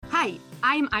Hi,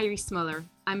 I'm Iris Muller.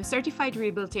 I'm a certified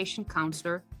rehabilitation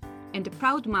counselor and a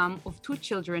proud mom of 2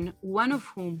 children, one of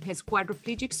whom has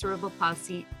quadriplegic cerebral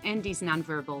palsy and is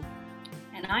nonverbal.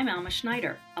 And I'm Alma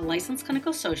Schneider, a licensed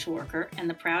clinical social worker and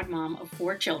the proud mom of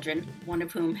 4 children, one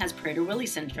of whom has Prader-Willi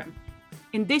syndrome.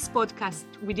 In this podcast,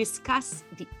 we discuss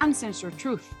the uncensored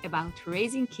truth about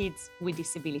raising kids with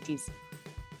disabilities.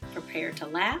 Prepare to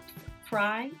laugh,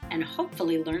 cry, and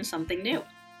hopefully learn something new.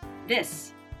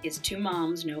 This is Two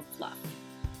Moms, No Fluff.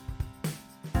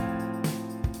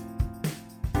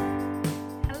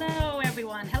 Hello,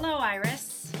 everyone. Hello,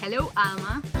 Iris. Hello,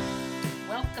 Alma.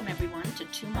 Welcome, everyone, to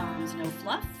Two Moms, No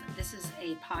Fluff. This is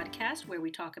a podcast where we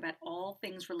talk about all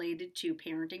things related to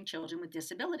parenting children with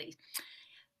disabilities.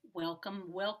 Welcome,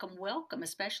 welcome, welcome,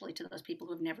 especially to those people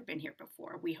who have never been here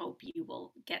before. We hope you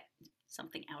will get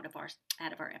something out of our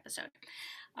episode.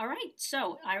 All right,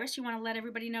 so Iris, you want to let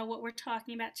everybody know what we're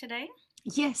talking about today?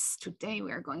 Yes, today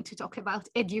we are going to talk about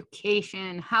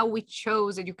education, how we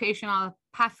chose educational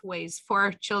pathways for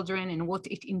our children and what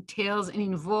it entails and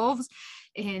involves.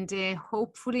 And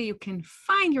hopefully you can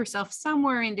find yourself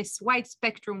somewhere in this wide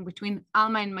spectrum between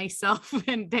Alma and myself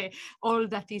and all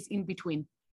that is in between.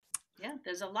 Yeah,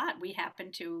 there's a lot. We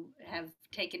happen to have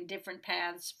taken different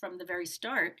paths from the very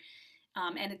start.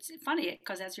 And it's funny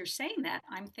because as you're saying that,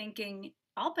 I'm thinking,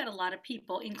 I'll bet a lot of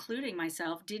people, including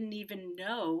myself, didn't even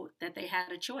know that they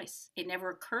had a choice. It never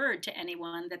occurred to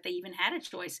anyone that they even had a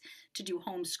choice to do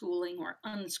homeschooling or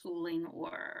unschooling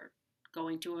or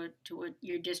going to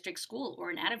your district school or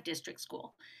an out-of-district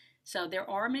school. So there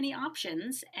are many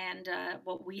options, and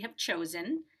what we have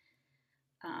chosen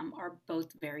are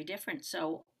both very different.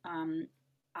 So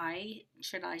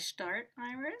should I start,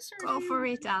 Iris? Go for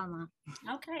it, Alma.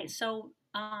 Okay, so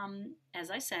as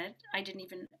I said, I didn't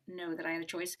even know that I had a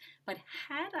choice, but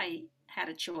had I had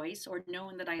a choice or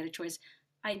known that I had a choice,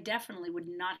 I definitely would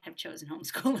not have chosen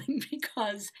homeschooling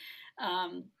because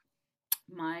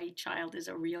my child is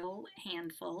a real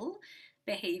handful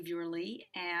behaviorally,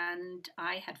 and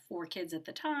I had 4 kids at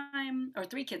the time, or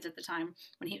 3 kids at the time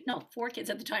 4 kids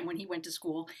at the time when he went to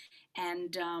school,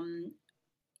 and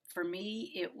for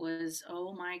me, it was,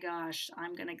 oh my gosh,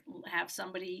 I'm going to have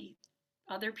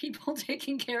other people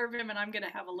taking care of him, and I'm going to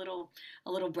have a little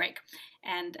break.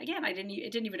 And again,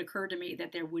 it didn't even occur to me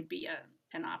that there would be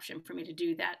an option for me to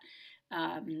do that,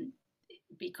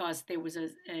 because it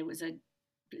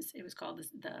was called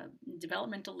the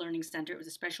Developmental Learning Center. It was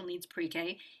a special needs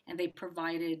pre-K, and they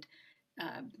provided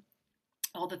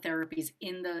all the therapies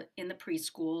in the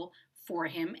preschool for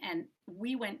him, and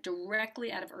we went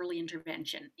directly out of early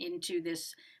intervention into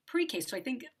this pre-K. So I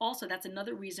think also that's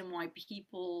another reason why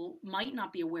people might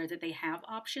not be aware that they have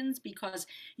options, because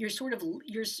you're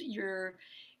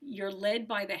led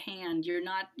by the hand.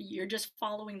 You're just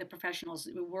following the professionals.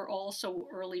 We're all so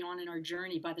early on in our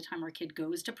journey by the time our kid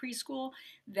goes to preschool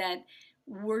that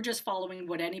we're just following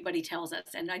what anybody tells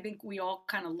us. And I think we all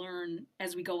kind of learn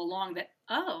as we go along that,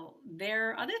 there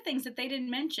are other things that they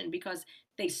didn't mention, because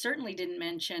they certainly didn't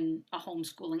mention a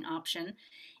homeschooling option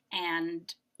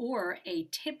or a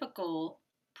typical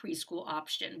preschool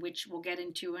option, which we'll get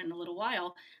into in a little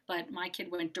while. But my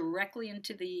kid went directly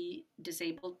into the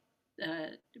disabled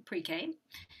pre-K.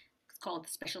 It's called the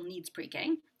special needs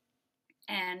pre-K.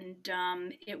 And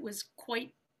it was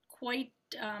quite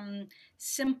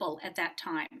simple at that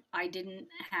time. I didn't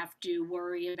have to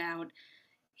worry about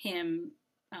him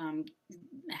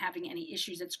having any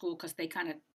issues at school because they kind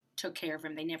of took care of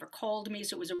him. They never called me.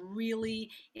 So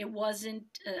it wasn't,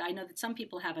 I know that some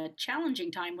people have a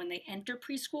challenging time when they enter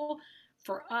preschool.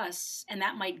 For us, and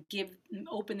that might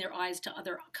open their eyes to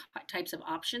other types of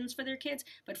options for their kids.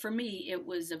 But for me, it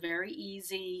was a very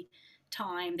easy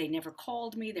time. They never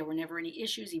called me. There were never any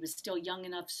issues. He was still young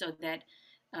enough so that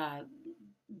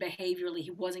behaviorally he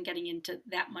wasn't getting into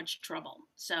that much trouble.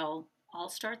 So I'll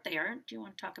start there. Do you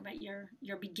want to talk about your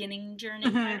beginning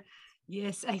journey?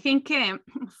 Yes, I think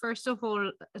first of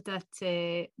all that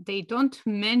they don't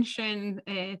mention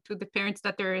to the parents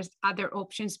that there's other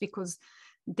options, because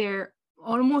they're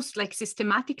almost like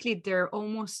systematically there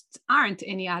almost aren't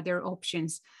any other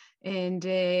options. And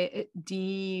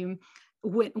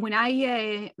when I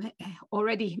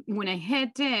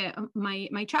had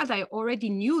my child, I already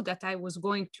knew that I was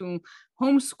going to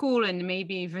homeschool and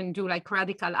maybe even do like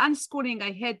radical unschooling.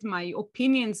 I had my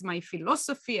opinions, my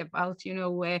philosophy about,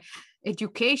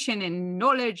 education and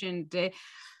knowledge. And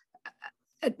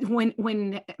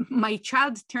when my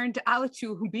child turned out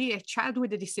to be a child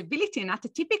with a disability and not a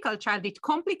typical child, it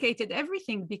complicated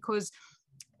everything, because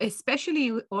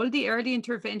especially all the early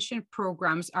intervention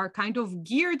programs are kind of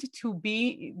geared to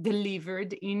be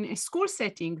delivered in a school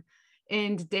setting.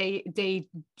 and they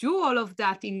do all of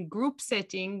that in group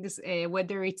settings,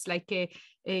 whether it's like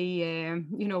a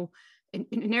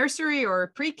nursery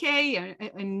or pre-K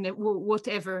and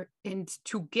whatever. And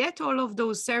to get all of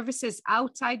those services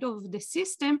outside of the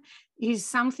system is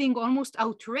something almost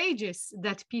outrageous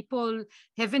that people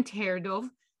haven't heard of.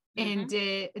 And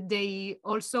they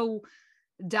also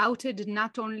doubted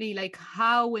not only like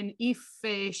how and if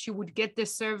she would get the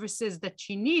services that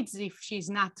she needs if she's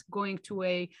not going to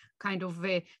a kind of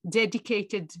a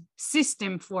dedicated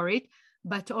system for it,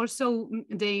 but also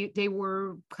they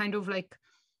were kind of like,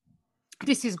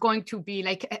 this is going to be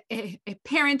like a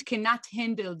parent cannot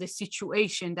handle the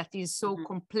situation that is so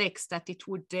complex that it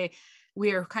would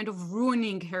we are kind of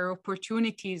ruining her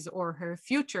opportunities or her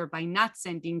future by not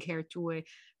sending her to a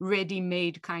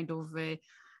ready-made kind of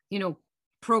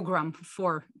program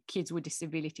for kids with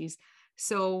disabilities.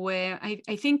 So I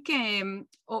think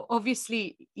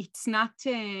obviously it's not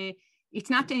an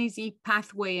easy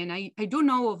pathway, and I do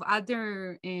know of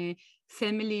other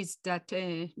families that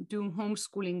do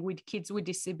homeschooling with kids with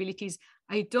disabilities.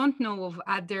 I don't know of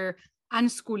other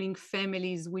unschooling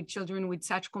families with children with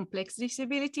such complex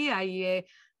disability. I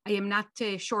am not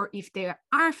sure if there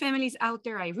are families out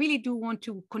there. I really do want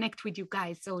to connect with you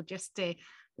guys, so just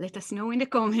let us know in the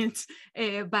comments.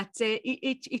 But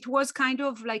it was kind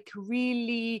of like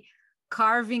really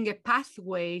carving a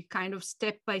pathway kind of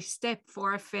step by step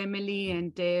for a family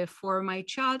and for my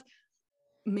child,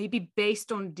 maybe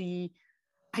based on the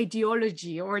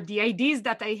ideology or the ideas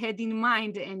that I had in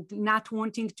mind and not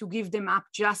wanting to give them up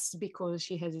just because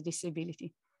she has a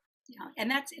disability. Yeah, and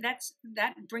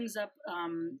that brings up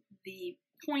the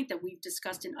point that we've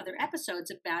discussed in other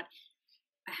episodes about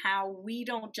how we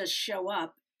don't just show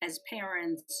up as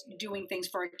parents doing things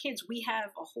for our kids. We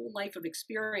have a whole life of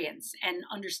experience and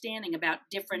understanding about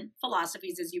different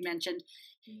philosophies, as you mentioned,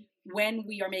 when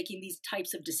we are making these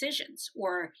types of decisions,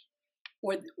 or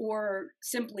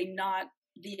simply not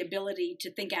the ability to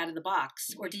think out of the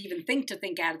box, or to even think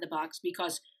out of the box,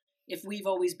 because if we've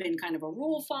always been kind of a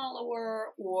rule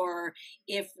follower, or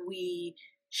if we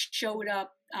showed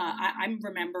up, I'm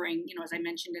remembering, as I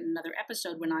mentioned in another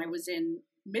episode, when I was in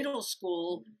middle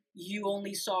school, you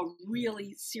only saw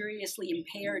really seriously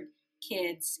impaired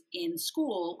kids in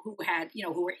school who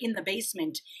were in the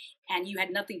basement, and you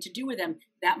had nothing to do with them.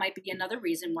 That might be another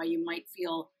reason why you might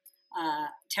feel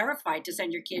terrified to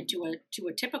send your kid to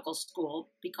a typical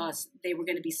school, because they were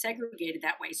going to be segregated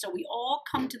that way. So we all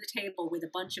come to the table with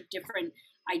a bunch of different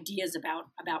ideas about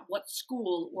what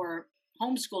school or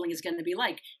homeschooling is going to be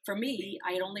like. For me,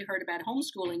 I had only heard about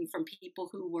homeschooling from people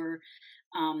who were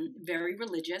very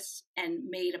religious and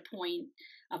made a point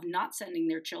of not sending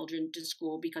their children to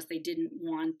school because they didn't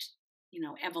want,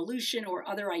 evolution or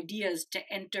other ideas to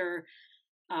enter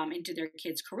into their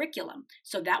kids' curriculum.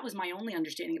 So that was my only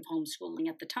understanding of homeschooling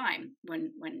at the time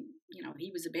when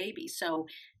he was a baby. So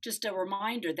just a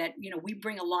reminder that, we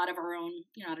bring a lot of our own,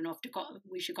 I don't know if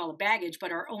we should call it baggage,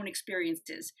 but our own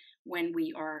experiences when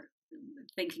we are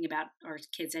thinking about our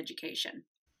kids' education.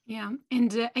 Yeah,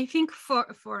 and I think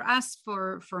for us,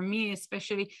 for me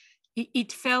especially,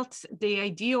 it felt the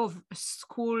idea of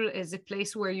school as a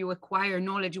place where you acquire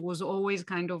knowledge was always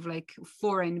kind of like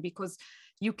foreign, because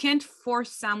you can't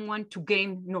force someone to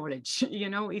gain knowledge.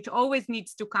 It always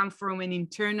needs to come from an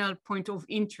internal point of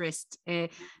interest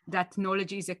that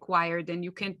knowledge is acquired. And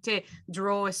you can't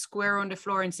draw a square on the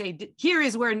floor and say, here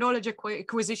is where knowledge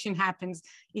acquisition happens.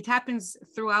 It happens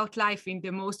throughout life in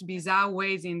the most bizarre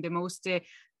ways, in the most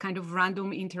kind of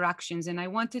random interactions. And I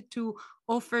wanted to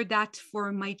offer that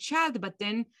for my child, but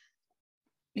then,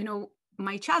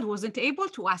 my child wasn't able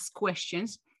to ask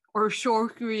questions or show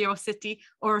curiosity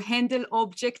or handle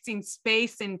objects in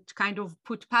space and kind of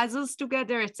put puzzles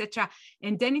together, etc.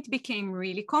 And then it became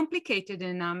really complicated.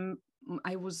 And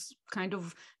I was kind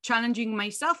of challenging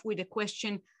myself with the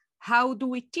question, how do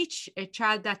we teach a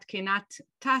child that cannot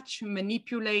touch,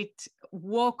 manipulate,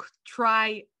 walk,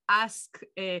 try, ask,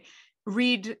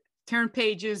 read, turn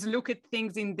pages, look at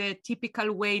things in the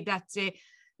typical way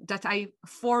that I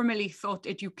formerly thought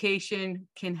education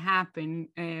can happen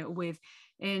with.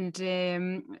 And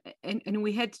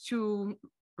we had to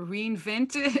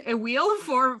reinvent a wheel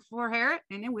for her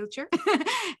in a wheelchair,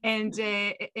 and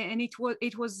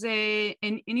it was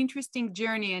an interesting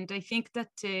journey. And I think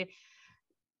that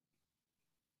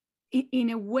in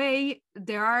a way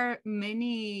there are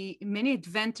many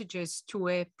advantages to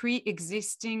a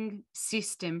pre-existing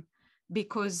system,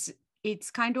 because it's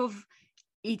kind of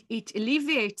it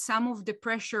alleviates some of the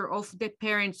pressure of the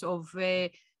parents of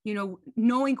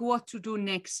knowing what to do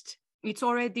next, it's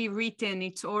already written,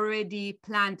 it's already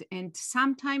planned. And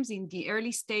sometimes in the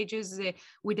early stages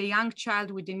with a young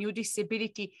child with a new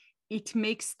disability, it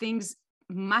makes things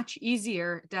much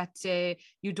easier that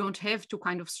you don't have to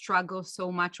kind of struggle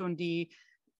so much on the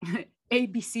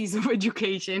ABCs of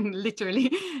education,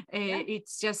 literally. Yeah.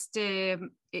 It's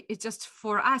just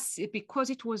for us, because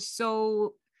it was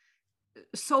so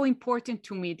important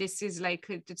to me. This is like,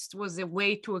 this was a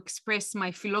way to express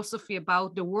my philosophy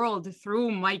about the world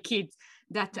through my kids,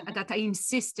 that I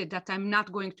insisted that I'm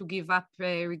not going to give up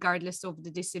regardless of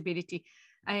the disability.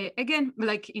 Again,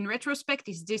 like in retrospect,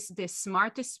 is this the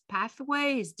smartest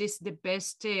pathway? Is this the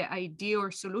best idea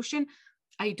or solution?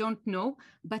 I don't know,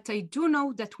 but I do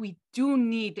know that we do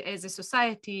need, as a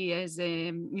society, as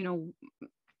a,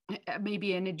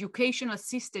 maybe an educational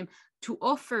system, to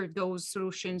offer those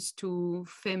solutions to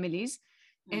families.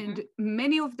 And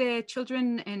many of the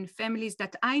children and families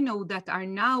that I know that are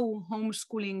now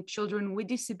homeschooling children with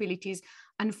disabilities,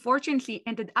 unfortunately,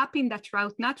 ended up in that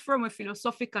route, not from a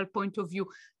philosophical point of view,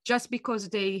 just because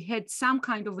they had some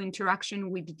kind of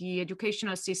interaction with the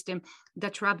educational system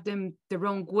that rubbed them the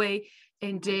wrong way.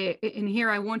 And here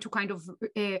I want to kind of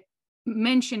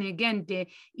mention again the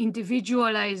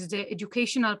individualized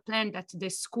educational plan that the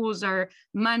schools are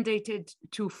mandated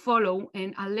to follow.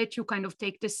 And I'll let you kind of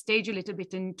take the stage a little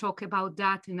bit and talk about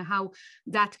that and how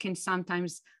that can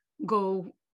sometimes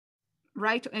go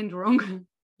right and wrong.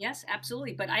 Yes,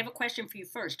 absolutely. But I have a question for you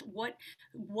first. What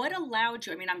allowed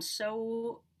you? I mean, I'm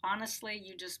so honestly,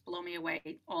 you just blow me away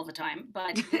all the time.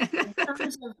 But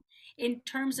in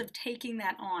terms of taking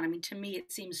that on, I mean, to me,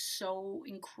 it seems so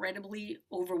incredibly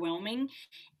overwhelming,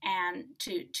 and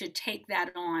to take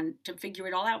that on, to figure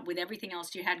it all out with everything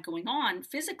else you had going on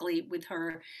physically with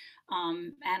her,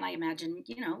 and I imagine,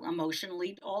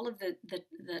 emotionally, all of the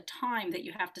time that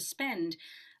you have to spend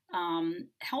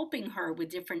helping her with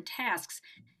different tasks.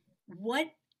 what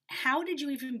how did you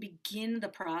even begin the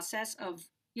process of,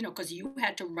 because you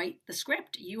had to write the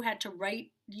script, you had to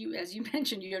write, you, as you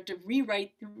mentioned, you have to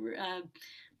rewrite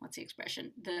what's the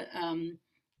expression, the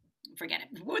forget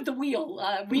it, the wheel,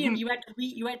 you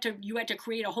had to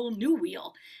create a whole new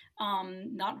wheel,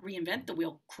 not reinvent the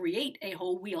wheel, create a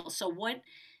whole wheel. So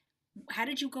how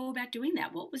did you go about doing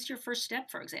that? What was your first step,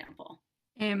 for example?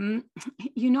 um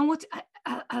you know what,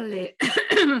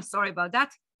 I'll sorry about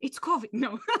that. It's COVID.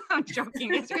 No, I'm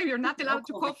joking. You're not allowed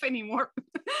to cough anymore.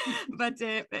 But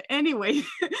anyway,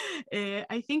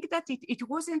 I think that it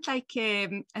wasn't like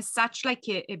as such like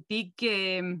a big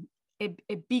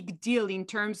a big deal in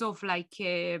terms of like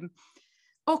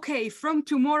okay, from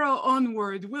tomorrow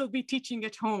onward we'll be teaching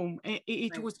at home.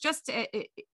 It Right. was just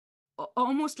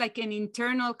almost like an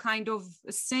internal kind of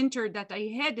center that I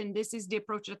had, and this is the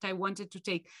approach that I wanted to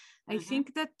take. I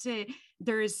think that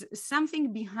there is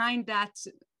something behind that,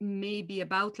 maybe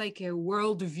about like a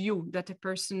worldview that a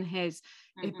person has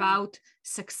about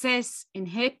success and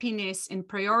happiness and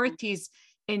priorities,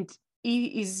 and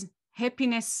is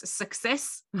happiness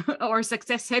success or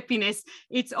success happiness?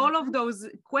 It's all of those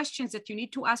questions that you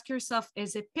need to ask yourself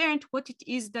as a parent, what it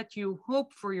is that you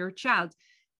hope for your child,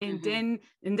 and then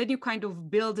you kind of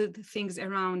build things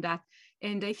around that.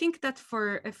 And I think that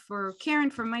for Karen,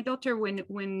 for my daughter, when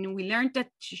we learned that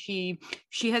she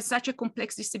has such a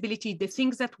complex disability, the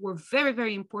things that were very,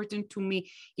 very important to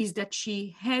me is that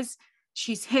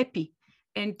she's happy,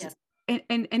 and Yes.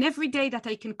 and every day that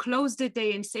I can close the day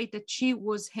and say that she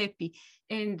was happy.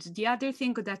 And the other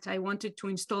thing that I wanted to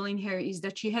install in her is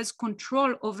that she has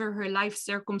control over her life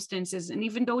circumstances. And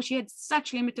even though she had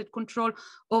such limited control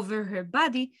over her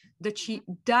body, that she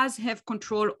does have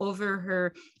control over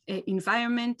her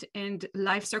environment and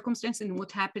life circumstance and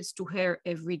what happens to her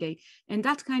every day. And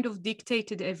that kind of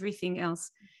dictated everything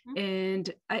else.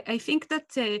 And I think that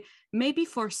maybe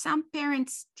for some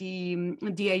parents,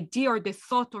 the idea or the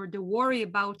thought or the worry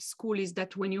about school is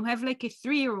that when you have like a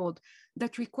 3-year-old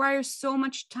that requires so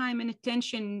much time and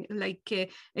attention, like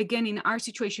again, in our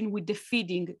situation with the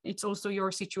feeding, it's also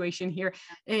your situation here,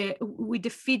 with the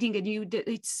feeding, and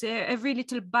it's every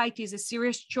little bite is a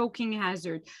serious choking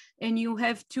hazard, and you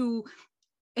have to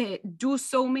do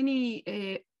so many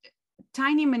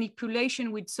tiny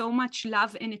manipulation with so much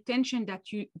love and attention that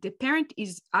the parent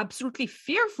is absolutely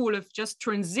fearful of just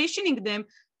transitioning them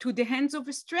to the hands of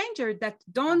a stranger that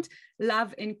don't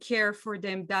love and care for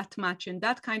them that much. And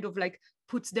that kind of like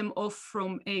puts them off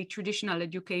from a traditional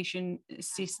education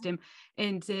system.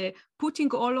 And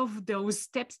putting all of those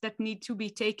steps that need to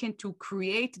be taken to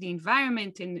create the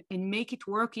environment and make it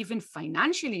work even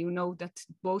financially, that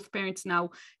both parents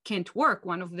now can't work.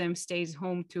 One of them stays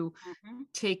home to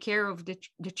take care of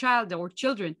the child or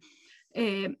children.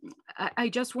 I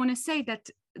just want to say that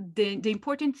the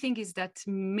important thing is that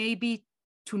maybe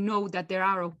to know that there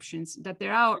are options,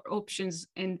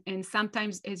 and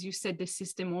sometimes, as you said, the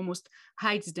system almost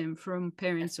hides them from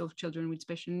parents of children with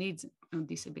special needs and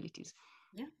disabilities.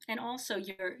 Yeah. And also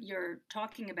you're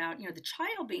talking about, the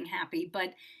child being happy,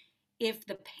 but if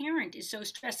the parent is so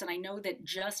stressed, and I know that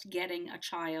just getting a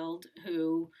child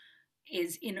who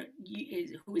is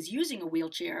using a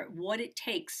wheelchair, what it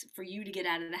takes for you to get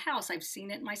out of the house. I've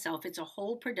seen it myself. It's a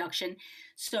whole production.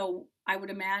 So I would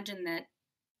imagine that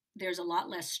there's a lot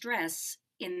less stress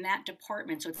in that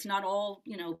department. So it's not all,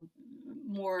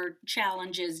 more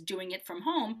challenges doing it from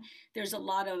home. There's a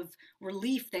lot of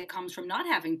relief that comes from not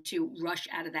having to rush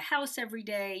out of the house every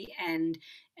day and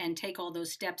take all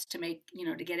those steps to make,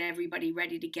 to get everybody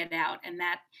ready to get out. And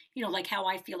that, like how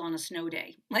I feel on a snow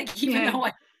day, like even Yeah. though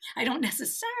I don't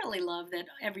necessarily love that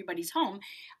everybody's home,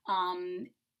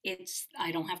 it's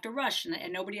I don't have to rush,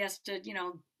 and nobody has to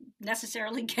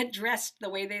necessarily get dressed the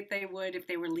way that they would if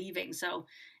they were leaving. So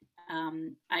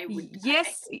I would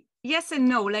Yes and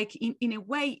no. Like in a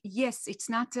way, yes, it's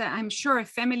not, I'm sure a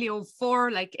family of four,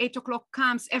 like 8 o'clock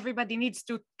comes, everybody needs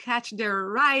to catch their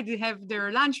ride, have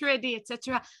their lunch ready,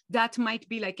 etc. That might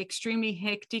be like extremely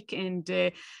hectic and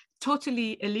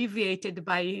totally alleviated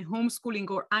by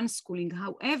homeschooling or unschooling.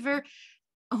 However,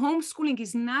 homeschooling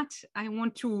is not, I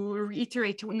want to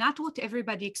reiterate, not what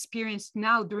everybody experienced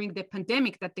now during the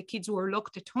pandemic, that the kids were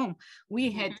locked at home.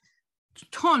 We had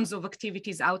tons of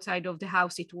activities outside of the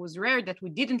house. It was rare that we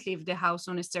didn't leave the house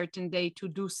on a certain day to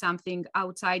do something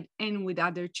outside and with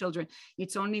other children.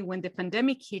 It's only when the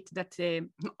pandemic hit that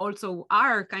also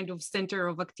our kind of center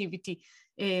of activity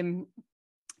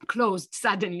closed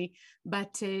suddenly.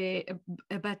 But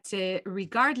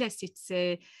regardless,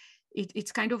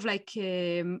 it's kind of like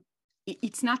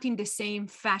it's not in the same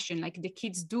fashion. Like the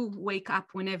kids do wake up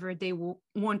whenever they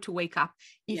want to wake up.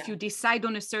 If you decide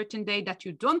on a certain day that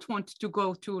you don't want to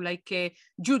go to like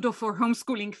judo for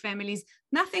homeschooling families,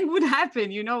 nothing would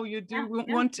happen. You do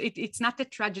want it. It's not a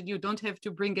tragedy. You don't have to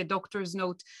bring a doctor's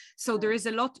note. So there is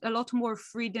a lot more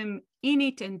freedom in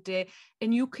it,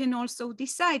 and you can also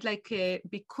decide, like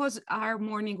because our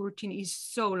morning routine is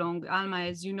so long, Alma,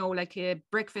 as you know, like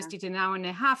breakfast is an hour and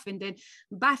a half, and then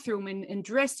bathroom and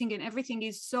dressing and everything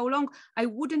is so long. I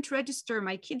wouldn't register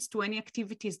my kids to any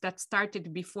activities that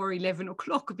started before 11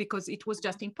 o'clock because it was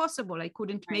just impossible. I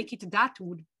couldn't make it. That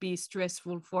would be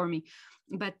stressful for me.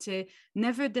 But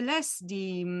nevertheless,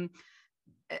 the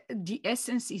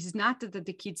essence is not that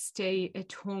the kids stay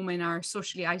at home and are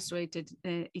socially isolated.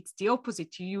 It's the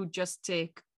opposite. You just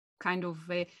kind of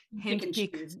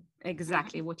handpick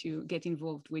exactly what you get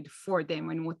involved with for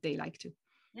them and what they like to.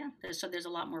 Yeah, so there's a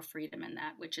lot more freedom in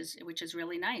that, which is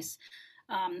really nice.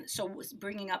 So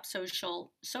bringing up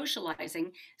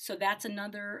socializing, so that's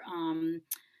another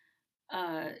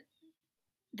uh,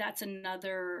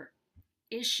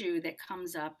 issue that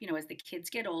comes up, as the kids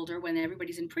get older, when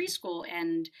everybody's in preschool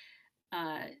and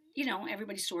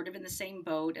everybody's sort of in the same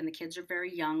boat, and the kids are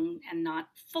very young and not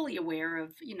fully aware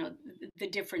of, the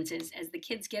differences. As the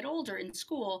kids get older in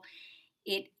school,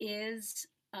 it is,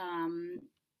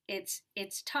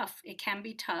 it's tough. It can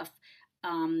be tough.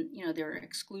 There are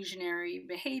exclusionary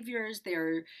behaviors.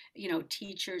 There are,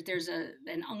 teachers. There's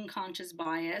an unconscious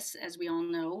bias, as we all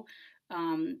know,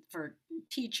 for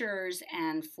teachers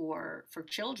and for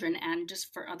children and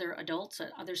just for other adults,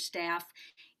 other staff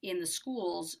in the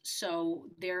schools. So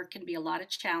there can be a lot of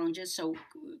challenges. So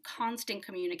constant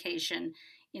communication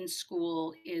in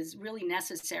school is really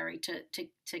necessary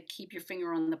to keep your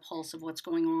finger on the pulse of what's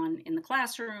going on in the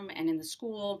classroom and in the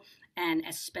school, and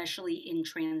especially in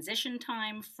transition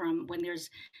time from when there's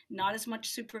not as much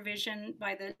supervision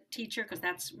by the teacher, because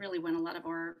that's really when a lot of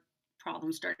our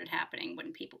problems started happening,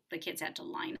 when the kids had to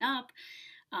line up,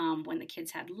 when the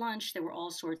kids had lunch. There were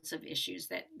all sorts of issues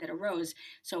that arose.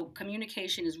 So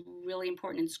communication is really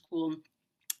important in school.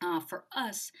 For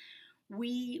us,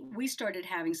 we started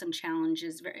having some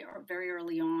challenges very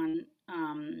early on,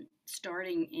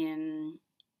 starting in,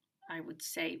 I would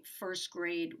say, first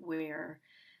grade, where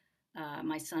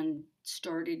my son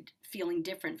started feeling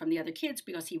different from the other kids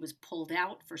because he was pulled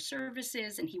out for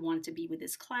services and he wanted to be with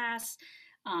his class.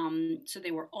 So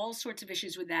there were all sorts of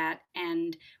issues with that,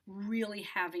 and really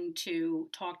having to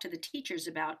talk to the teachers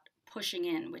about pushing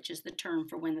in, which is the term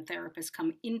for when the therapists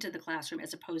come into the classroom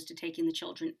as opposed to taking the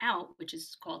children out, which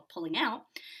is called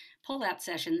pull-out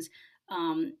sessions.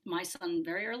 My son,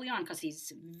 very early on, because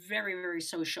he's very, very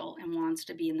social and wants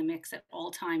to be in the mix at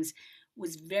all times,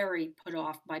 was very put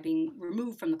off by being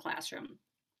removed from the classroom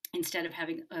instead of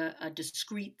having a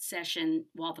discrete session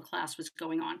while the class was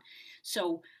going on.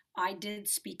 So I did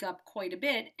speak up quite a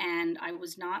bit, and I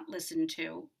was not listened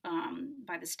to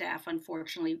by the staff,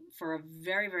 unfortunately, for a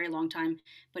very, very long time.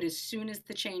 But as soon as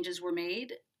the changes were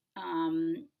made,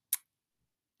 um,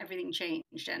 everything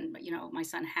changed. And my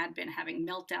son had been having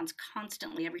meltdowns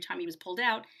constantly every time he was pulled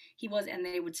out. And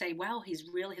they would say, well, his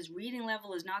reading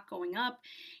level is not going up.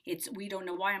 We don't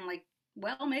know why. I'm like,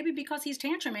 well, maybe because he's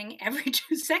tantruming every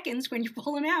 2 seconds when you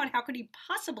pull him out. How could he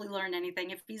possibly learn anything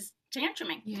if he's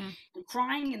tantruming Yeah. and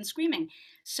crying and screaming?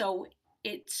 So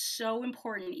it's so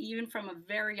important, even from a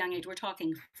very young age. We're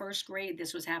talking first grade.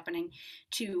 This was happening,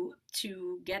 to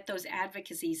get those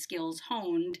advocacy skills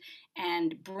honed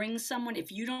and bring someone.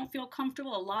 If you don't feel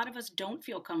comfortable, a lot of us don't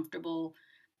feel comfortable.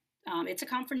 It's a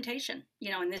confrontation,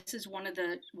 and this is one of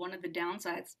the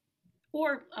downsides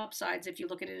or upsides if you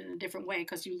look at it in a different way,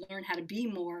 because you learn how to be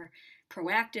more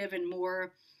proactive and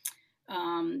more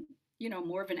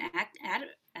more of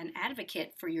an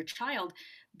advocate for your child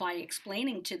by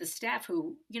explaining to the staff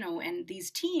and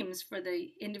these teams for the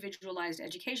individualized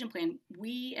education plan.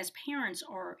 We as parents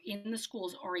are in the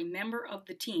schools are a member of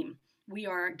the team. We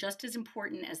are just as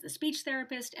important as the speech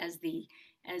therapist, as the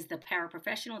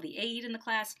paraprofessional, the aide in the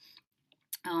class,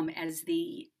 as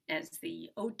the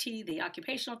OT, the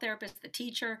occupational therapist, the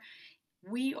teacher.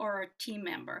 We are a team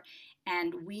member,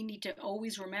 and we need to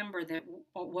always remember that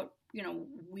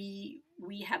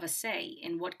we have a say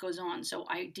in what goes on. So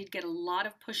I did get a lot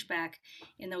of pushback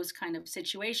in those kind of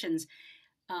situations,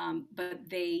 but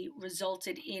they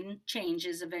resulted in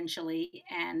changes eventually,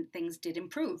 and things did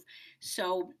improve.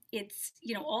 So it's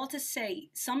all to say,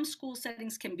 some school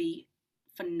settings can be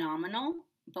phenomenal,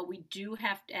 but we do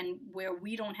have to, and where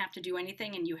we don't have to do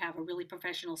anything, and you have a really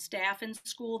professional staff in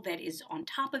school that is on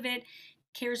top of it,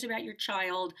 cares about your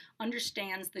child,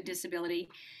 understands the disability.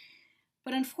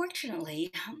 But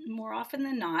unfortunately, more often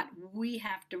than not, we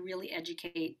have to really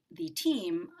educate the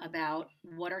team about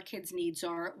what our kids' needs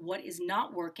are, what is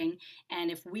not working, and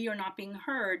if we are not being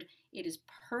heard, it is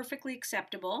perfectly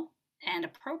acceptable and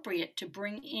appropriate to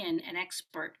bring in an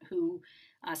expert who,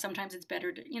 sometimes it's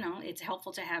better to, it's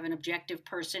helpful to have an objective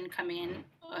person come in,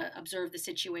 observe the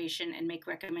situation, and make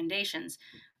recommendations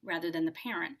rather than the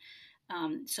parent.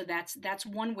 So that's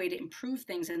one way to improve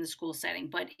things in the school setting.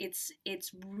 But it's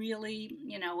really,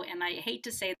 and I hate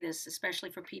to say this, especially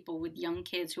for people with young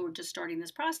kids who are just starting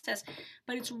this process,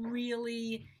 but it's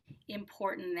really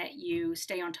important that you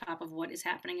stay on top of what is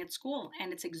happening at school.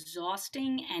 And it's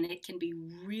exhausting, and it can be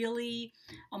really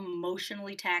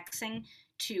emotionally taxing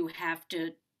to have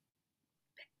to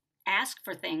ask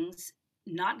for things,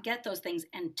 not get those things,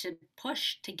 and to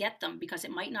push to get them, because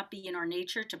it might not be in our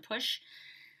nature to push.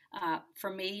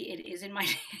 For me, it is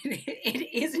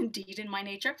it is indeed in my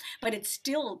nature, but it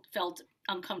still felt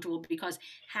uncomfortable, because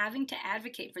having to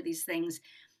advocate for these things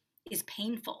is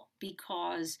painful.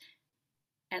 Because,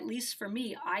 at least for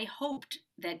me, I hoped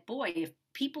that, boy, if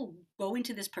people go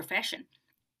into this profession,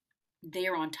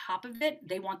 they're on top of it,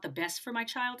 they want the best for my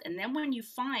child. And then when you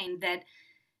find that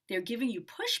they're giving you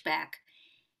pushback,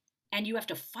 and you have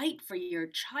to fight for your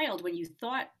child when you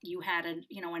thought you had an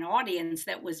audience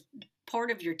that was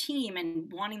part of your team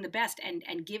and wanting the best,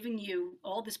 and giving you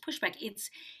all this pushback,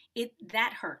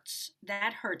 that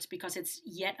hurts, because it's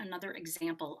yet another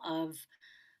example of,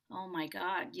 oh my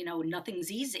God,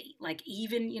 nothing's easy. Like,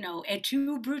 even, et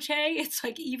tu, Brute, it's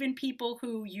like, even people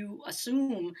who you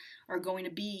assume are going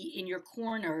to be in your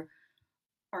corner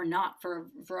are not, for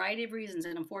a variety of reasons.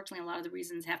 And unfortunately, a lot of the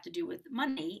reasons have to do with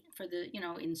money for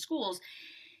in schools.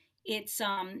 It's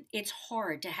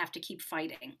hard to have to keep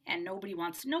fighting, and nobody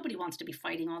wants to be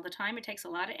fighting all the time. It takes a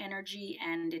lot of energy,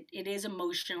 and it is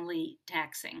emotionally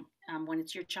taxing, when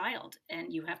it's your child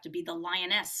and you have to be the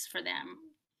lioness for them.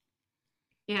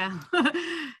 Yeah.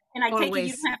 And I take it you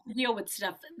Always. don't have to deal with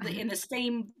stuff in the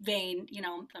same vein.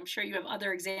 I'm sure you have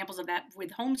other examples of that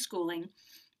with homeschooling.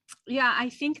 Yeah, I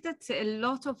think that a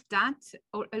lot of that,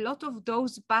 or a lot of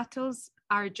those battles,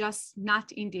 are just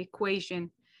not in the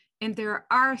equation. And there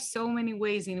are so many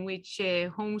ways in which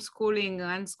homeschooling,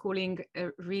 unschooling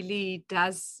really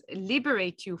does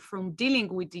liberate you from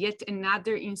dealing with yet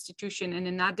another institution and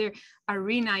another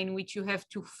arena in which you have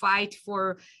to fight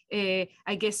for,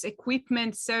 I guess,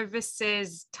 equipment,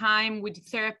 services, time with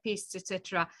therapists,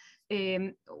 etc.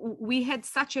 We had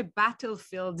such a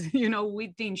battlefield,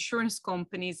 with the insurance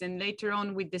companies, and later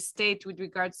on with the state with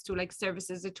regards to like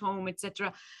services at home,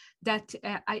 etc., that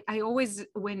I always,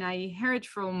 when I heard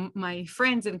from my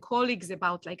friends and colleagues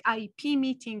about like IEP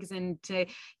meetings and,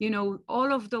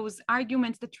 all of those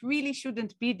arguments that really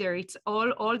shouldn't be there, it's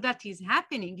all that is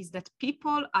happening is that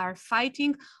people are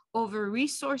fighting over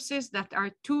resources that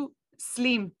are too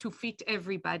slim to fit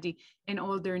everybody and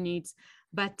all their needs.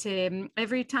 But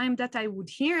every time that I would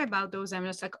hear about those, I'm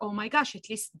just like, oh my gosh, at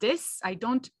least this, I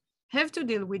don't have to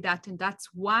deal with that. And that's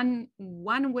one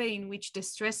way in which the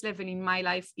stress level in my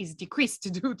life is decreased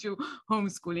due to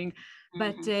homeschooling.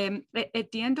 But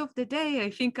at the end of the day, I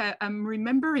think I'm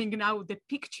remembering now the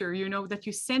picture, that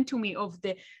you sent to me of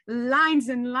the lines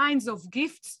and lines of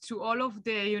gifts to all of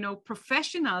the,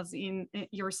 professionals in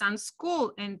your son's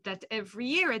school. And that every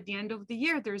year, at the end of the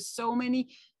year, there's so many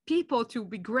people to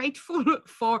be grateful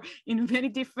for in very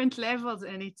different levels.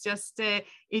 And it's just,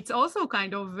 it's also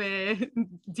kind of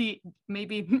the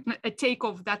maybe a take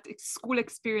of that school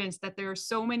experience, that there are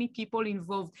so many people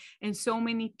involved and so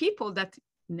many people that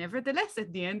nevertheless,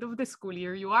 at the end of the school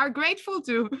year, you are grateful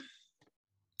to.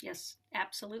 Yes,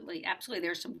 absolutely. Absolutely.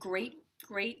 There's some great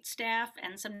staff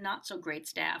and some not so great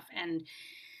staff. And,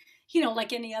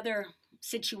 like any other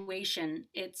situation,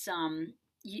 it's,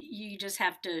 you just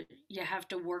have to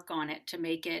work on it to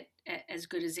make it as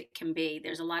good as it can be.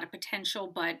 There's a lot of potential,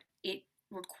 but it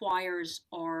requires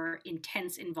our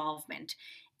intense involvement,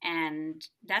 and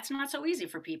that's not so easy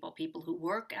for people who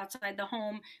work outside the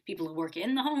home, people who work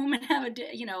in the home and have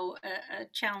a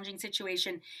challenging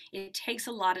situation. It takes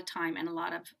a lot of time and a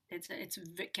lot of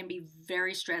it can be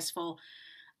very stressful,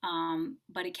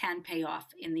 but it can pay off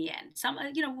in the end.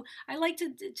 I like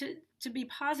to be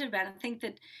positive about it and think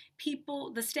that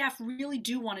the staff really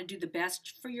do want to do the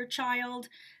best for your child.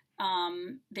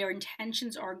 Their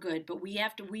intentions are good, but we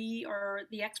are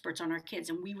the experts on our kids,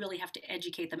 and we really have to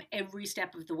educate them every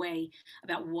step of the way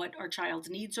about what our child's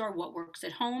needs are, what works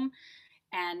at home.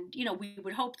 And we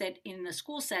would hope that in the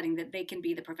school setting that they can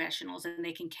be the professionals and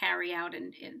they can carry out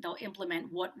and they'll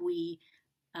implement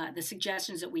the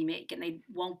suggestions that we make, and they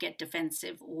won't get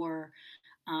defensive or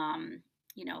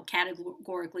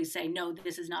categorically say, no,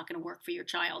 this is not going to work for your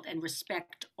child, and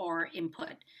respect our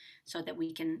input so that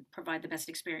we can provide the best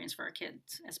experience for our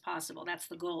kids as possible. That's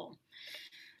the goal.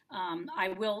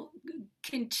 I will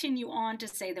continue on to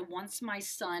say that once my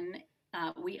son,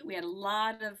 we had a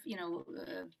lot of,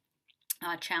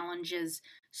 challenges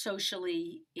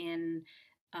socially in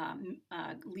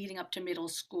leading up to middle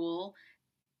school.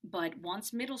 But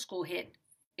once middle school hit,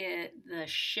 the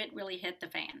shit really hit the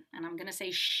fan. And I'm going to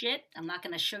say shit. I'm not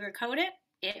going to sugarcoat it.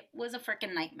 It was a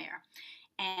freaking nightmare.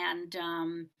 And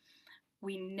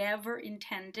we never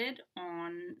intended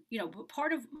on,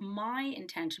 part of my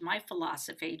intention, my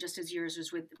philosophy, just as yours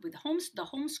was with the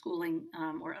homeschooling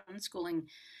or unschooling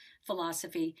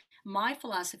philosophy. My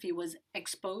philosophy was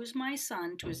expose my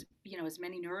son to as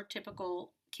many neurotypical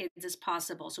kids as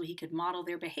possible, so he could model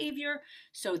their behavior,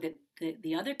 so that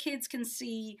the other kids can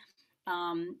see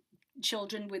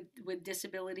children with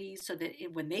disabilities, so that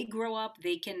when they grow up,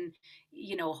 they can,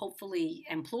 hopefully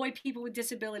employ people with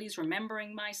disabilities,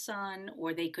 remembering my son,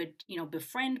 or they could,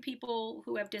 befriend people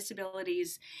who have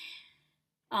disabilities.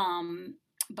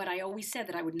 But I always said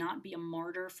that I would not be a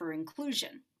martyr for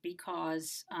inclusion,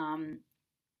 because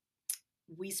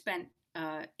we spent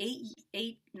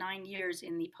 9 years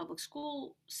in the public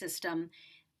school system.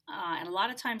 And a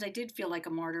lot of times I did feel like a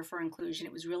martyr for inclusion.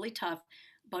 It was really tough.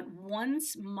 But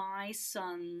once my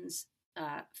son's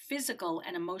physical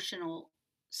and emotional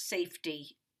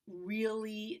safety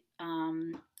really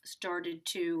started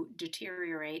to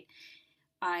deteriorate,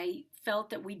 I felt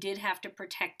that we did have to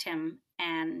protect him.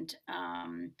 And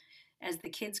as the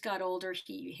kids got older,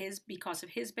 because of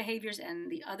his behaviors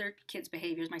and the other kids'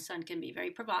 behaviors, my son can be very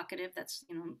provocative. That's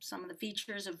some of the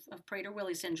features of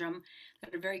Prader-Willi syndrome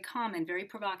that are very common, very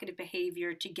provocative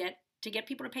behavior to get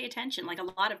people to pay attention. Like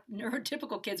a lot of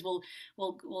neurotypical kids will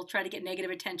try to get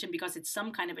negative attention because it's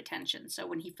some kind of attention. So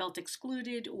when he felt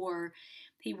excluded or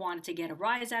he wanted to get a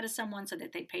rise out of someone so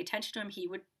that they'd pay attention to him, he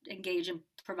would engage in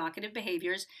provocative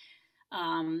behaviors.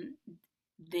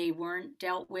 They weren't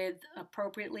dealt with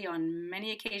appropriately on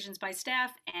many occasions by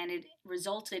staff, and it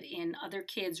resulted in other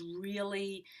kids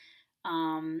really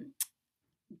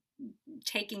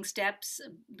taking steps,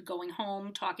 going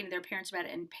home, talking to their parents about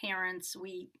it. And parents,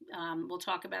 we will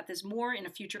talk about this more in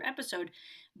a future episode,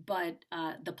 but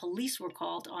the police were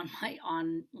called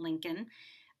on Lincoln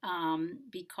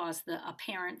because a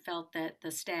parent felt that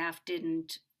the staff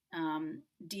didn't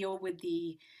deal with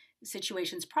the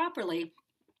situations properly.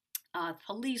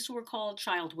 Police were called,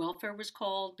 child welfare was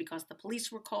called because the police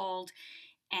were called.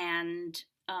 And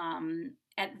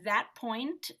at that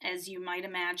point, as you might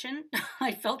imagine,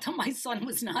 I felt that my son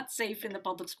was not safe in the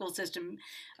public school system.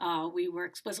 We were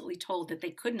explicitly told that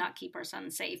they could not keep our son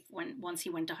safe once he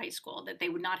went to high school, that they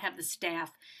would not have the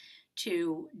staff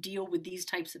to deal with these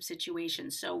types of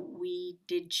situations. So we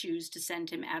did choose to send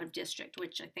him out of district,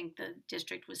 which I think the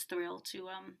district was thrilled to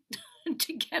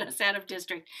to get us out of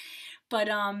district. But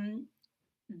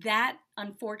that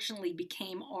unfortunately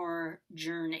became our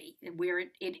journey, where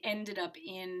it ended up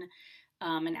in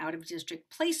an out of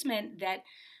district placement that,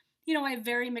 I have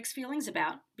very mixed feelings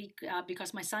about,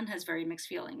 because my son has very mixed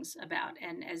feelings about.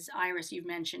 And as Iris, you've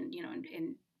mentioned,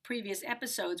 in previous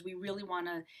episodes, we really want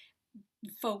to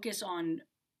focus on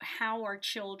how our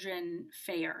children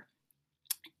fare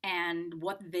and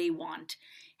what they want,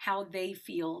 how they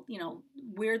feel,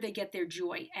 where they get their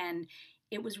joy. And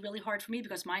it was really hard for me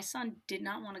because my son did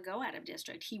not want to go out of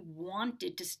district. He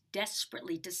wanted to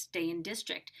desperately to stay in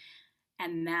district.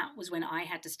 And that was when I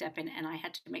had to step in and I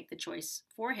had to make the choice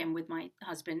for him with my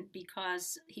husband,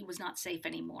 because he was not safe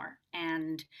anymore.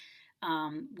 And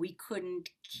we couldn't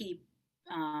keep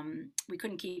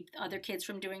other kids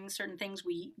from doing certain things.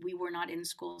 We were not in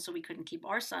school, so we couldn't keep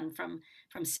our son from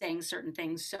saying certain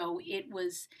things. So it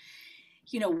was,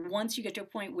 once you get to a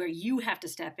point where you have to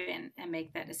step in and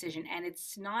make that decision, and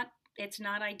it's not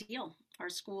ideal. Our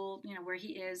school, where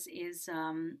he is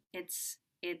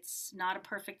it's not a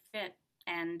perfect fit,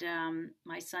 and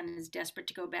my son is desperate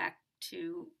to go back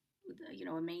to,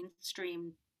 a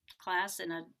mainstream class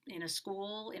in a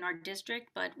school in our district,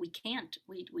 but we can't.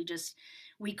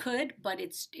 We could, but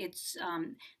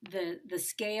the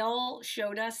scale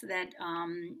showed us that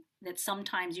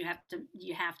sometimes you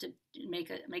have to make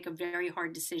a very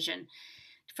hard decision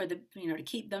for to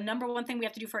keep. The number one thing we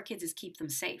have to do for our kids is keep them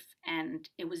safe, and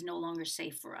it was no longer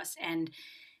safe for us. And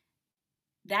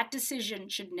that decision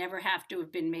should never have to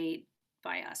have been made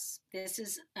by us. This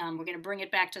is we're going to bring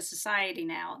it back to society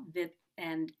now, that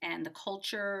and the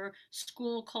culture,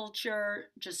 school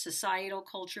culture, just societal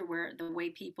culture, where the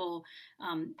way people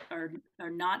are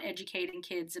not educating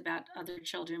kids about other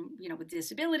children, with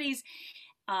disabilities,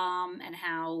 and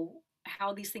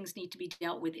how these things need to be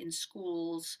dealt with in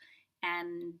schools.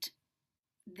 And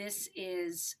this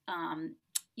is,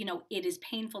 it is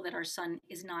painful that our son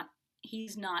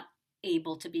he's not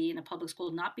able to be in a public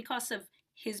school, not because of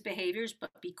his behaviors, but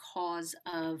because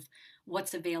of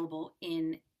what's available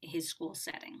in his school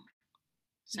setting.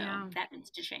 So Yeah. that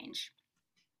needs to change.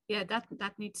 Yeah,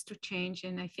 that needs to change.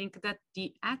 And I think that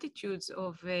the attitudes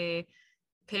of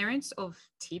parents of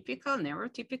typical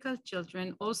neurotypical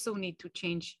children also need to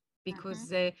change,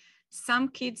 because some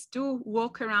kids do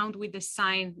walk around with a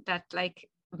sign that like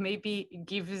maybe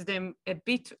gives them a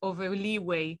bit of a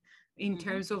leeway in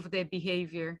terms of their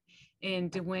behavior.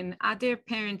 And when other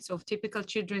parents of typical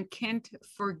children can't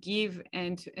forgive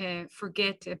and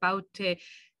forget about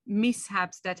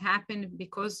mishaps that happen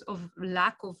because of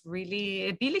lack of really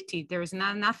ability, there is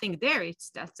nothing there.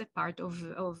 That's a part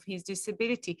of his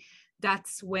disability.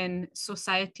 That's when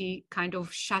society kind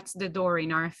of shuts the door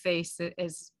in our face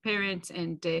as parents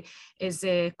and as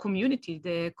a community,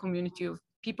 the community of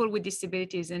people with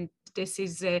disabilities. And this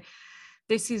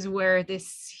is where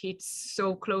this hits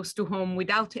so close to home,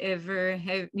 without ever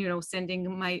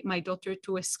sending my daughter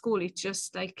to a school. It's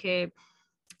just like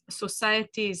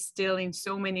society is still in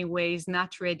so many ways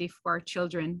not ready for our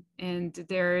children, and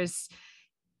there's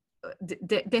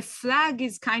the flag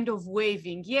is kind of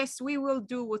waving. Yes, we will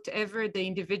do whatever the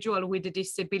individual with the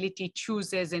disability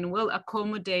chooses and will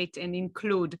accommodate and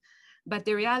include. But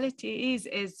the reality is,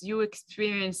 as you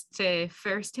experienced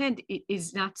firsthand, it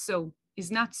is not so. Is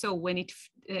not so. When it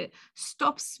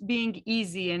stops being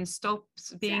easy and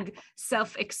stops being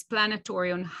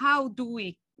self-explanatory on how do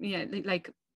we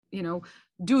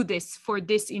do this for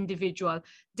this individual,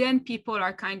 then people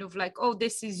are kind of like, oh,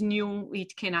 this is new,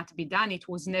 it cannot be done, it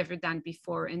was never done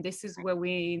before. And this is where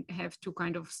we have to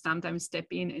kind of sometimes step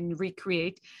in and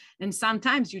recreate. And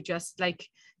sometimes you just like,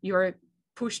 you're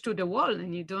pushed to the wall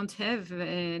and you don't have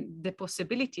the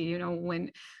possibility,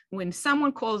 when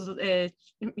someone calls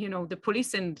the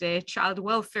police and the child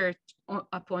welfare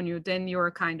upon you, then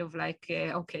you're kind of like,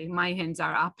 okay, my hands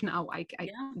are up now.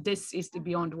 This is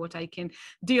beyond what I can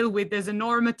deal with as a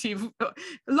normative,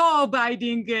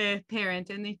 law-abiding parent.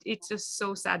 And it's just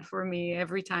so sad for me.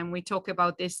 Every time we talk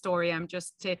about this story, I'm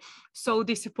just so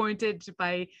disappointed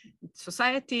by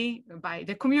society, by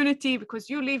the community, because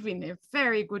you live in a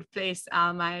very good place,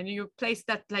 Alma, and you place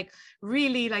that like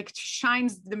really like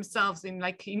shines themselves in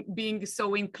like being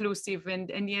so inclusive,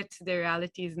 and yet the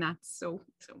reality is not so.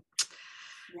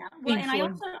 Yeah. Well,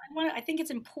 painful. And I think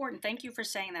it's important. Thank you for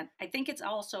saying that. I think it's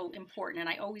also important, and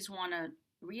I always want to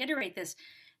reiterate this,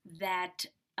 that,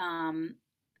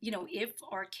 if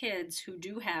our kids who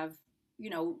do have,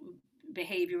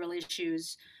 behavioral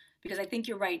issues, because I think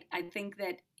you're right. I think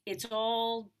that it's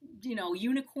all,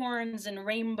 unicorns and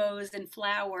rainbows and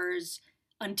flowers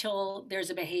until there's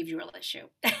a behavioral issue.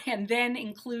 And then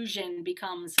inclusion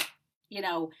becomes,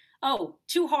 Oh,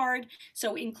 too hard.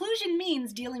 So inclusion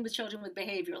means dealing with children with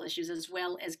behavioral issues as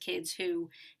well as kids who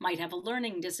might have a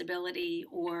learning disability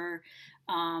or,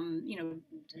 you know,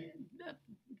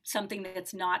 something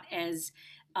that's not as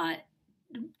uh,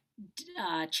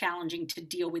 challenging to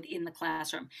deal with in the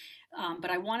classroom.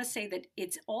 But I want to say that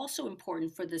it's also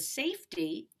important for the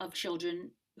safety of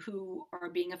children who are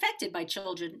being affected by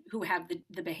children who have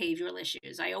the behavioral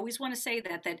issues. I always want to say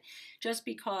that just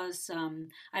because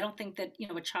I don't think that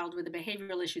a child with a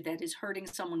behavioral issue that is hurting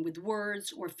someone with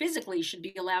words or physically should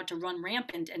be allowed to run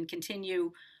rampant and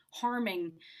continue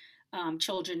harming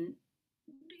children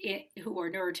who are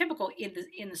neurotypical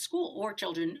in the school, or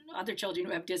other children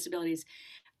who have disabilities.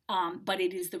 But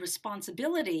it is the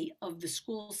responsibility of the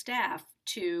school staff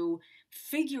to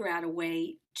figure out a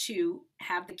way to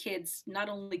have the kids not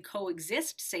only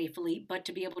coexist safely, but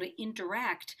to be able to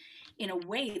interact in a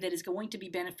way that is going to be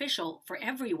beneficial for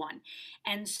everyone.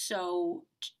 And so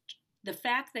the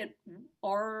fact that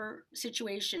our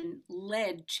situation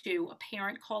led to a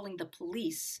parent calling the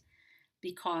police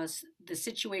because the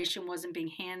situation wasn't being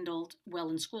handled well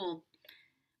in school,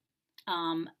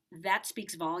 that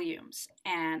speaks volumes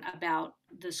and about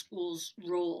the school's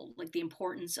role, like the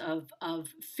importance of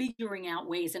figuring out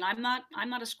ways. And I'm not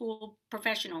a school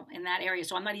professional in that area,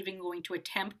 so I'm not even going to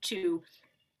attempt to.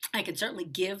 I can certainly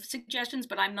give suggestions,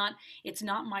 but I'm not. It's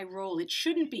not my role. It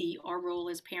shouldn't be our role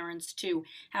as parents to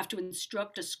have to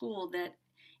instruct a school that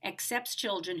accepts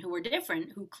children who are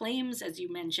different, who claims, as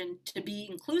you mentioned, to be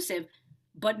inclusive,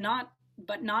 but not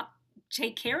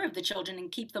take care of the children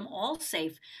and keep them all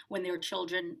safe when they're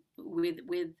children with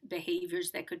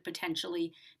behaviors that could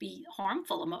potentially be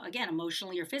harmful, again,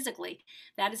 emotionally or physically.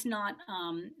 That is not.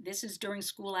 This is during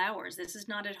school hours. This is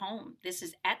not at home. This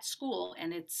is at school,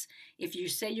 and it's if you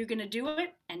say you're going to do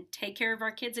it and take care of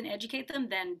our kids and educate them,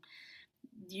 then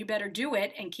you better do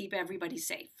it and keep everybody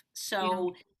safe. Yeah.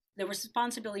 So the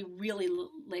responsibility really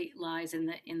lies in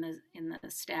the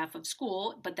staff of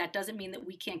school, but that doesn't mean that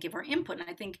we can't give our input. And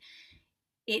I think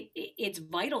it's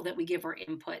vital that we give our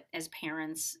input as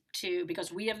parents too,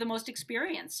 because we have the most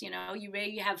experience. You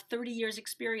may have 30 years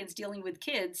experience dealing with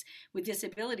kids with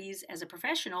disabilities as a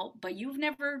professional, but you've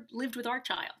never lived with our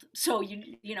child. So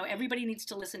everybody needs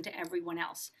to listen to everyone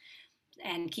else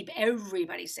and keep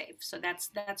everybody safe. So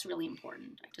that's really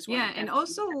important. I just want Yeah, to and definitely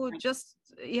make that also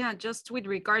point. just with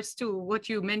regards to what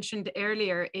you mentioned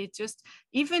earlier, it just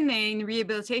even in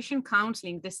rehabilitation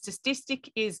counseling, the statistic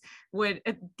is where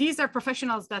these are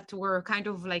professionals that were kind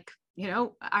of like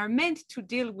are meant to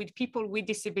deal with people with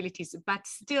disabilities, but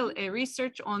still a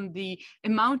research on the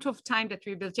amount of time that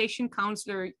rehabilitation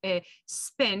counselor they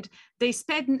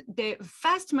spend the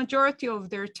vast majority of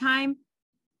their time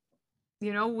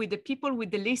with the people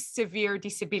with the least severe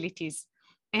disabilities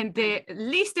and the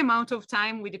least amount of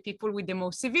time with the people with the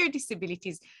most severe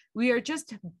disabilities. We are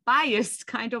just biased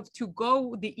kind of to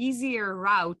go the easier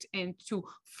route and to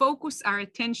focus our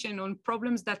attention on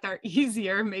problems that are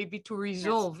easier maybe to Yes.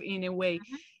 resolve in a way.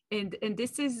 And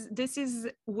this is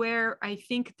where I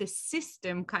think the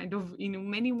system kind of in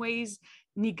many ways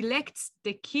neglects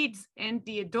the kids and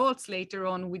the adults later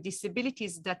on with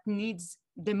disabilities that needs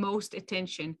the most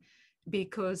attention,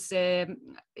 because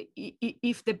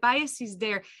if the bias is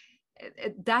there,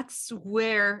 that's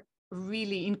where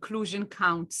really inclusion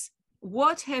counts.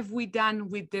 What have we done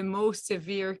with the most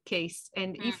severe case?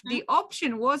 And if Mm-hmm. the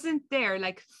option wasn't there,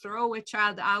 like throw a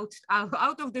child out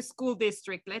of the school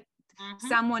district, let Mm-hmm.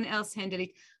 someone else handle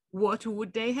it, what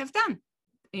would they have done?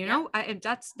 Yep. And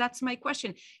that's my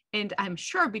question. And I'm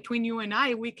sure between you and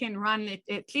I, we can run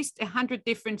at least 100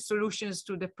 different solutions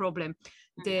to the problem.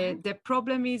 Mm-hmm. The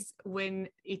problem is when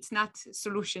it's not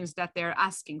solutions that they're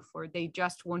asking for. They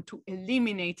just want to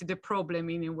eliminate the problem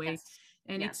in a way. Yes.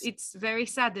 And Yes. it's very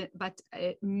sad, but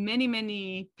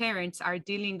many parents are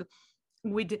dealing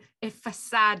with a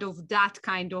facade of that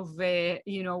kind of,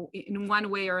 in one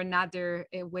way or another,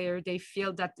 where they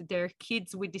feel that their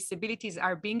kids with disabilities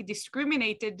are being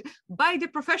discriminated by the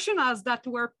professionals that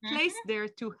were placed Mm-hmm. there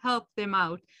to help them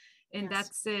out. And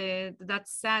Yes.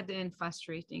 that's sad and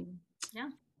frustrating.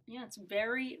 Yeah. Yeah. It's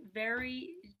very,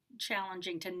 very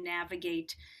challenging to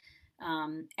navigate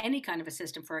any kind of a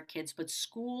system for our kids, but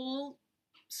school,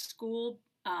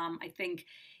 I think,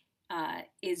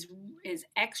 is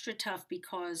extra tough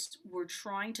because we're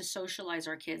trying to socialize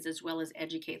our kids as well as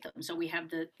educate them. So we have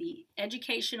the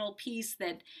educational piece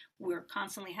that we're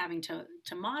constantly having to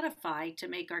modify to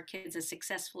make our kids as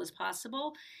successful as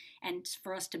possible, and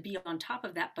for us to be on top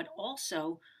of that, but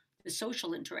also the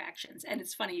social interactions. And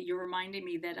it's funny, you're reminding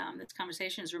me that this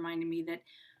conversation is reminding me that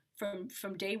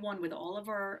from day one with all of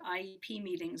our IEP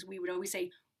meetings, we would always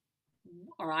say,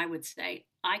 or I would say,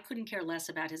 I couldn't care less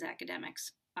about his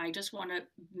academics. I just want to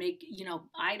make,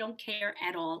 I don't care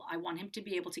at all. I want him to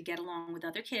be able to get along with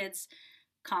other kids,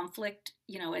 conflict,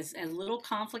 as little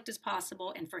conflict as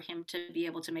possible, and for him to be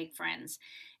able to make friends.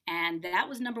 And that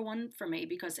was number one for me,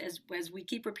 because as we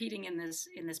keep repeating in this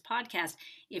podcast,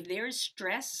 if there is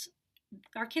stress,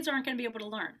 our kids aren't going to be able to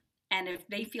learn. And if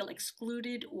they feel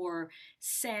excluded or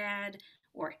sad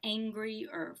or angry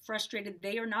or frustrated,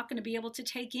 they are not going to be able to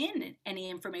take in any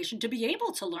information to be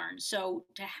able to learn. So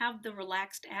to have the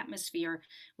relaxed atmosphere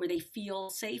where they feel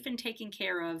safe and taken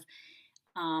care of,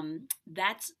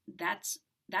 that's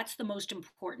the most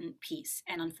important piece.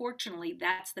 And unfortunately,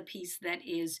 that's the piece that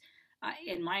is,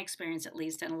 in my experience at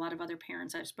least, and a lot of other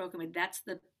parents I've spoken with, that's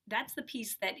the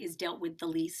piece that is dealt with the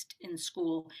least in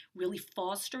school, really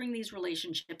fostering these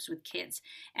relationships with kids.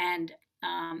 And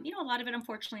a lot of it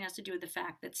unfortunately has to do with the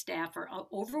fact that staff are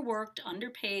overworked,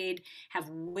 underpaid, have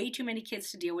way too many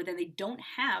kids to deal with, and they don't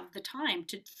have the time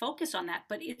to focus on that.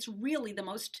 But it's really the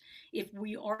most, if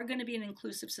we are going to be an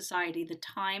inclusive society, the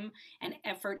time and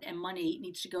effort and money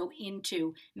needs to go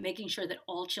into making sure that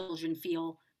all children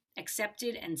feel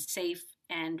accepted and safe,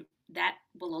 and that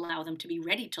will allow them to be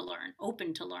ready to learn,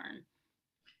 open to learn.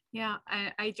 Yeah,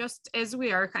 I just, as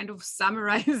we are kind of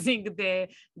summarizing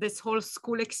this whole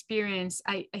school experience,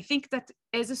 I think that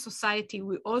as a society,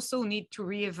 we also need to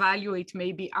reevaluate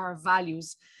maybe our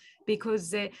values,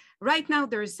 because right now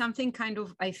there is something kind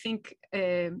of, I think,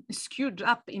 skewed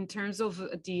up in terms of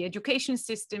the education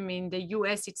system in the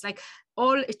US. It's like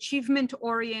all achievement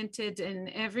oriented, and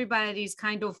everybody's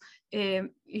kind of,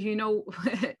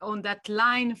 on that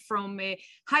line from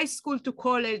high school to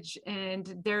college,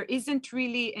 and there isn't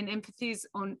really an emphasis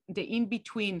on the in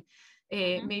between.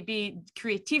 Maybe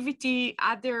creativity,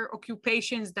 other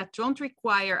occupations that don't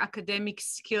require academic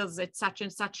skills at such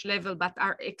and such level, but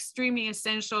are extremely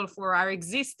essential for our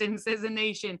existence as a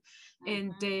nation.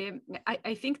 And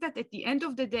I think that at the end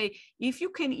of the day, if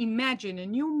you can imagine a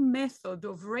new method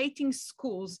of rating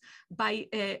schools by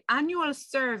an annual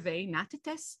survey, not a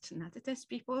test,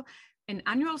 people, an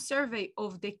annual survey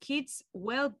of the kids'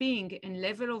 well-being and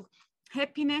level of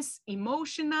happiness,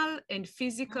 emotional and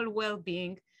physical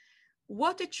well-being,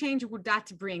 what a change would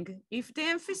that bring? If the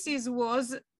emphasis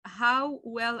was how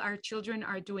well our children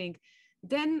are doing,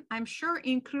 then I'm sure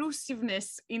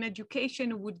inclusiveness in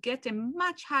education would get a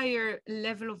much higher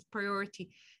level of priority,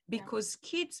 because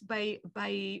kids, by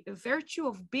virtue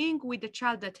of being with a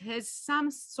child that has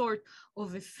some sort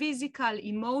of a physical,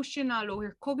 emotional,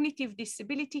 or cognitive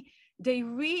disability, they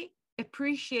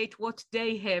re-appreciate what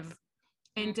they have.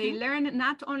 And they learn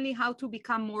not only how to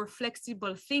become more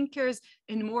flexible thinkers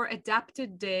and more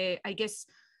adapted, I guess,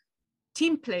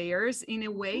 team players in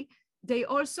a way, they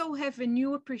also have a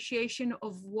new appreciation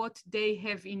of what they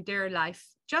have in their life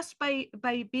just by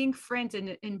being friends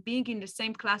and being in the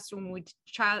same classroom with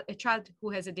a child who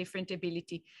has a different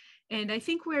ability. And I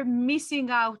think we're missing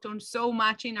out on so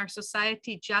much in our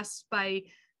society just by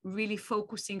really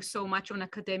focusing so much on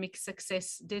academic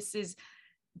success.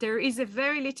 There is a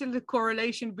very little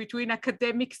correlation between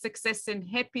academic success and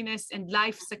happiness and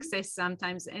life success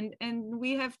sometimes. And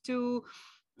we have to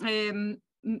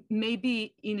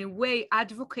maybe in a way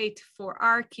advocate for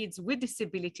our kids with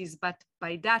disabilities, but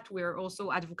by that we're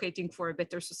also advocating for a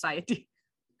better society.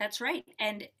 That's right.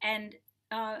 And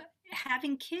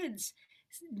having kids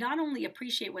not only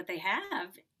appreciate what they have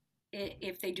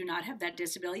if they do not have that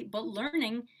disability, but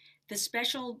learning the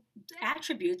special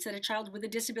attributes that a child with a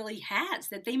disability has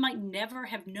that they might never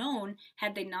have known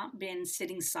had they not been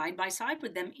sitting side by side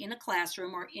with them in a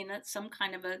classroom or in some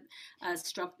kind of a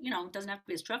it doesn't have to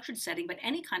be a structured setting, but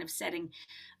any kind of setting.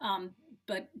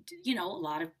 But a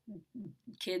lot of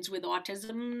kids with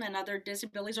autism and other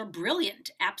disabilities are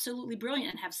brilliant, absolutely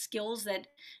brilliant, and have skills that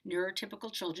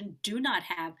neurotypical children do not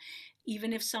have.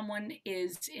 Even if someone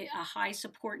is a high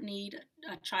support need,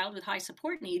 a child with high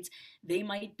support needs, they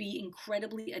might be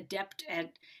incredibly adept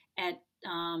at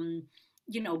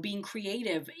being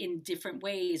creative in different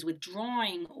ways with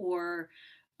drawing or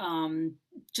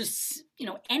just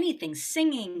anything,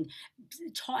 singing,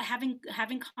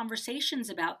 having conversations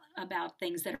about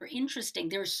things that are interesting.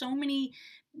 There are so many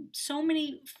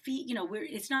where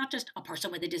it's not just a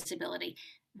person with a disability.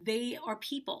 They are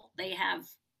people. They have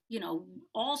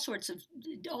all sorts of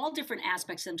all different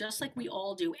aspects of them, just like we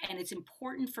all do. And it's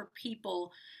important for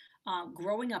people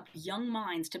growing up, young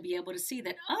minds, to be able to see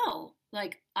that, oh,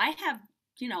 like I have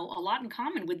a lot in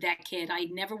common with that kid. I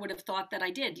never would have thought that I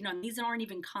did. These aren't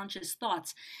even conscious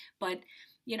thoughts, but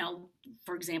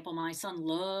for example, my son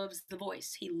loves The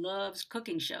Voice. He loves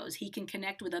cooking shows. He can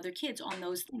connect with other kids on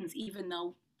those things, even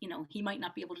though he might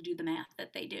not be able to do the math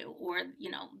that they do, or,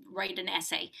 write an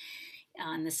essay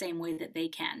in the same way that they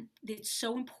can. It's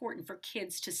so important for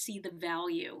kids to see the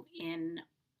value in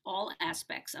all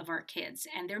aspects of our kids,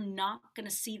 and they're not going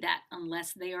to see that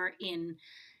unless they're in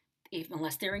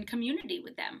community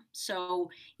with them. So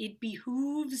it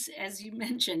behooves, as you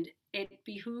mentioned, it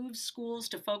behooves schools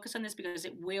to focus on this, because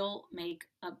it will make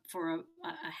for a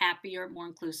happier, more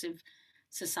inclusive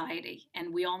society.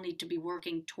 And we all need to be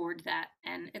working toward that.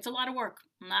 And it's a lot of work.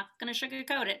 I'm not going to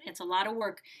sugarcoat it. It's a lot of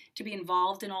work to be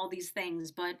involved in all these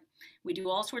things, but we do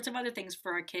all sorts of other things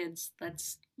for our kids.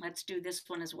 Let's do this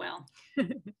one as well.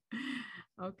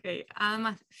 Okay,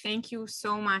 Alma, thank you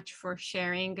so much for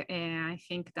sharing. I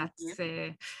think that's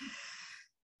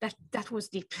that was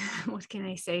deep. What can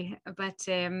I say? But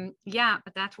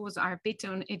that was our bit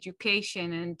on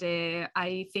education, and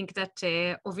I think that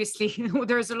obviously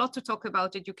there's a lot to talk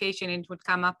about education, and it would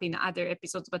come up in other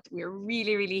episodes. But we're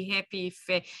really, really happy if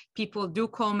people do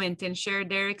comment and share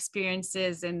their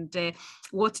experiences and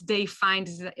what they find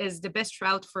is the best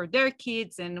route for their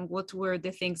kids, and what were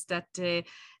the things that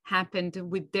happened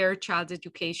with their child's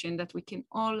education that we can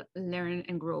all learn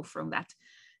and grow from that.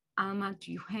 Alma,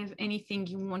 do you have anything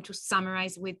you want to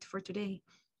summarize with for today?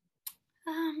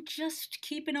 Just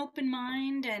keep an open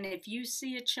mind, and if you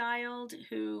see a child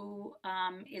who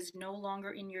is no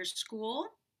longer in your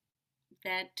school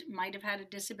that might have had a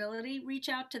disability, reach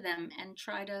out to them and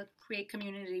try to create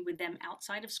community with them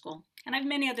outside of school. And I have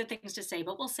many other things to say,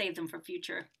 but we'll save them for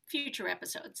future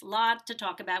episodes. A lot to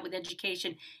talk about with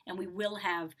education, and we will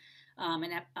have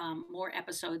more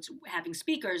episodes having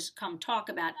speakers come talk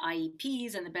about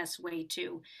IEPs and the best way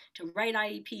to write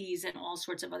IEPs and all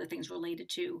sorts of other things related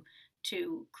to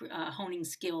honing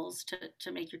skills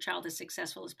to make your child as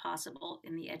successful as possible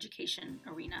in the education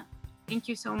arena. Thank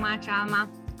you so much, Alma.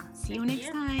 See you next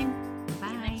time.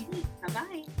 Bye.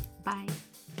 Bye-bye. Bye.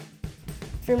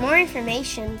 For more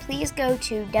information, please go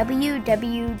to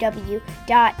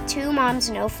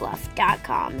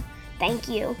www.twomomsnofluff.com. Thank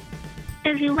you.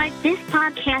 If you like this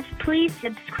podcast, please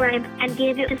subscribe and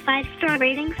give it a 5-star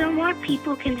rating so more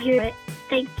people can hear it.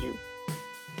 Thank you.